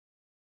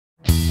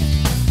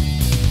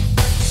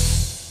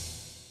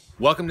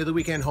Welcome to the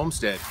Weekend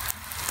Homestead.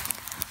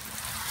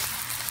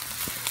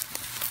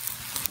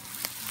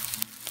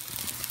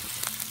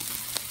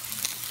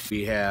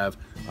 We have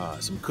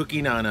some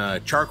cooking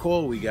on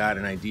charcoal. We got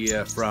an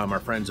idea from our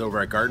friends over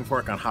at Garden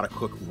Fork on how to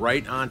cook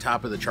right on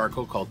top of the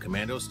charcoal, called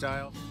commando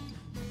style.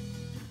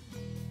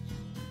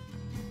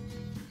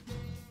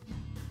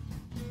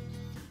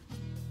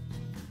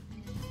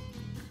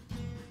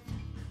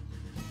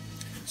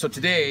 So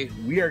today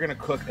we are going to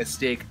cook a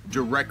steak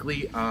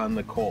directly on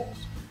the coals.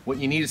 What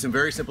you need is some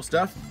very simple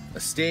stuff: a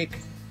steak,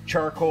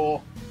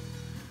 charcoal,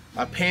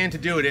 a pan to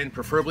do it in,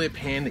 preferably a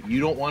pan that you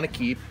don't want to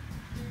keep,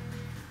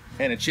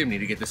 and a chimney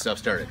to get this stuff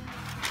started.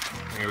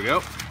 Here we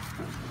go.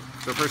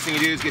 So first thing you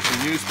do is get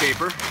some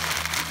newspaper,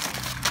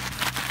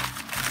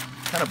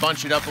 kind of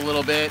bunch it up a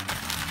little bit.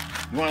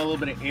 You want a little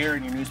bit of air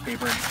in your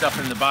newspaper and stuff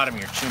it in the bottom of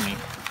your chimney.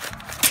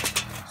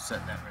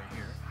 Set that right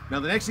here. Now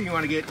the next thing you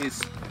want to get is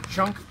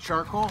chunk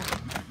charcoal.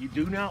 You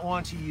do not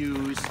want to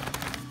use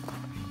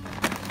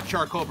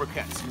charcoal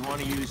briquettes. You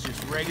want to use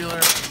just regular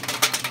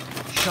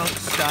chunk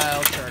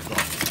style charcoal.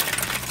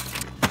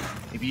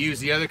 If you use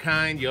the other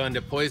kind, you'll end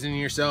up poisoning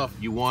yourself.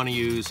 You want to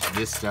use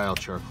this style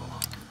charcoal.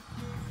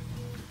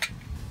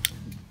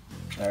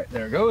 All right,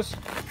 there it goes.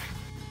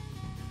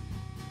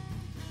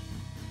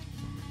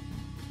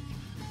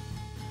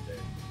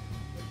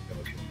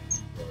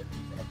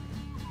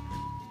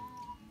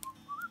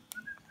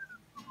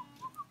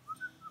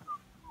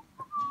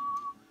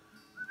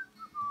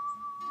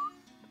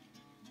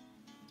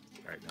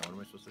 All right, now what am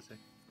I supposed to say?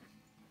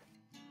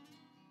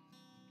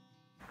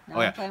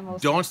 Oh yeah,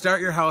 don't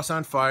start your house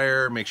on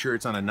fire. Make sure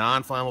it's on a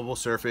non-flammable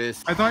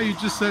surface. I thought you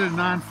just said a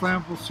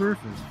non-flammable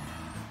surface.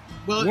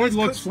 Well, wood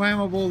looks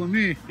flammable to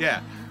me.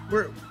 Yeah,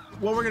 what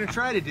we're gonna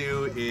try to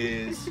do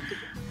is,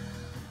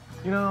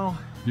 you know.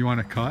 You want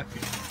to cut?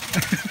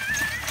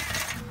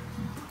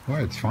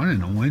 Boy, it's fun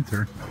in the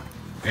winter.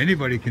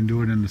 Anybody can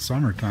do it in the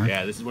summertime.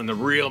 Yeah, this is when the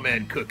real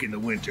men cook in the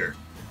winter.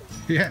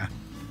 Yeah.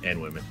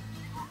 And women.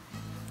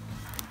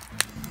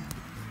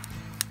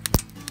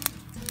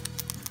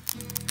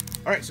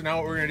 All right, so now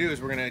what we're gonna do is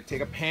we're gonna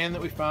take a pan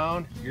that we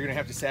found. You're gonna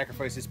have to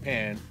sacrifice this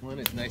pan. When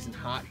it's nice and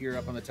hot here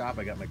up on the top,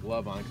 I got my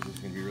glove on because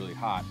it's gonna be really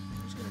hot.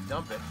 I'm just gonna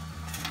dump it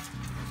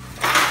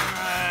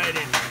right in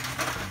there.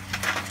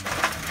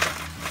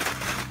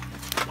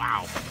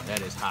 Wow,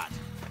 that is hot.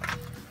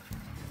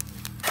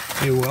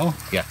 Hey, Will?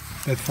 Yeah?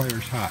 That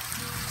fire's hot.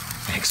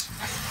 Thanks.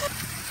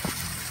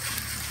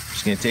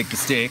 Just gonna take the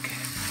steak.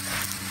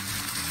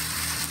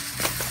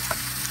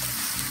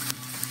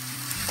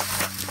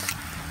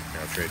 Here,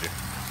 I'll trade you.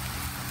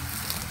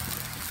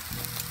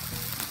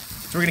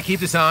 So we're gonna keep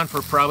this on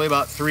for probably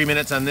about 3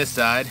 minutes on this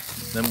side,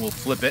 then we'll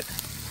flip it.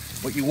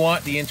 What you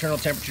want the internal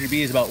temperature to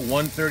be is about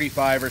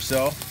 135 or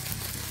so.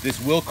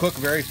 This will cook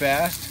very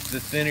fast.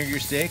 The thinner your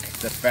steak,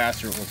 the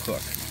faster it will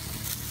cook.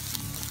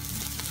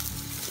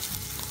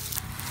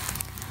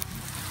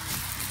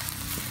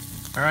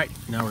 All right,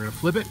 now we're gonna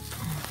flip it.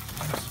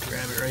 Just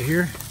grab it right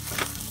here.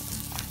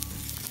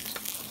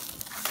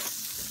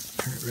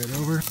 Turn it right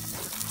over.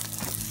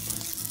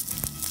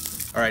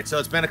 All right, so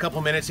it's been a couple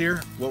minutes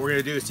here. What we're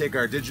gonna do is take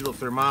our digital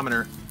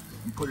thermometer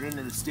and put it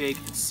into the steak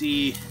and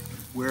see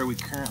where we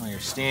currently are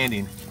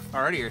standing.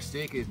 Alrighty, our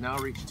steak has now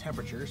reached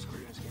temperature, so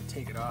we're just gonna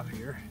take it off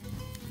here.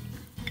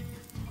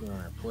 Put it on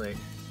our plate.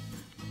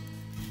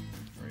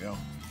 There we go.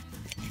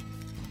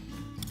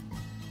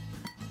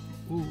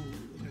 Ooh,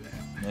 look at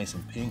that. Nice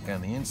and pink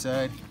on the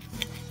inside.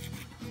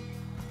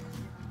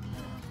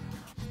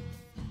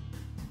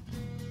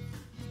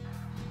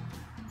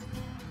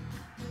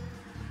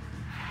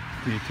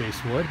 Do you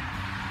taste wood?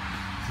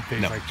 Does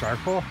it taste like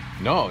charcoal?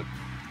 No,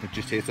 it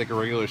just tastes like a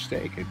regular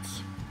steak. It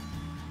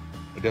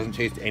doesn't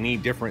taste any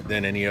different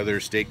than any other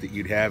steak that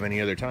you'd have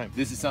any other time.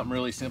 This is something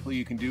really simple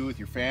you can do with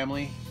your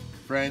family,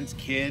 friends,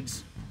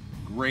 kids.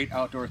 Great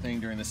outdoor thing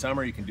during the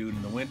summer. You can do it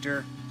in the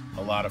winter.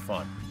 A lot of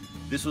fun.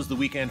 This was the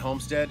Weekend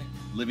Homestead,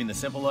 living the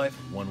simple life,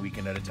 one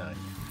weekend at a time.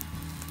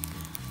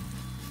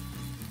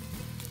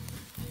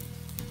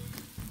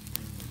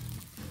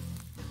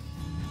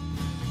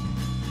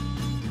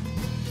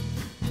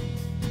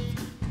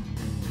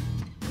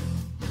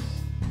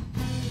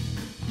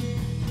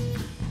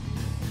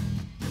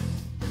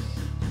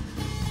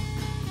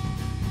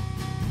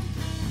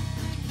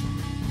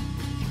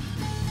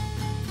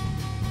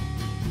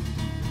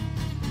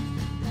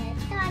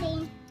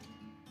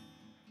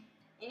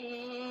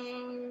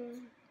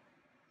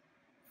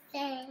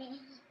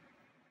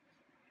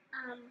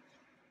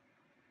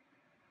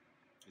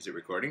 Is it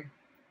recording?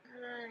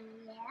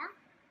 Yeah.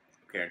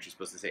 Okay, aren't you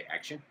supposed to say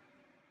action?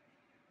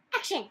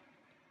 Action!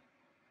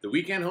 The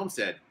Weekend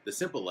Homestead, the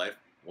simple life,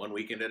 one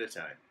weekend at a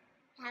time.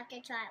 I have to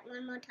try it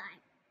one more time,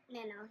 and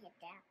then I'll hit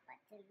that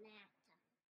button there.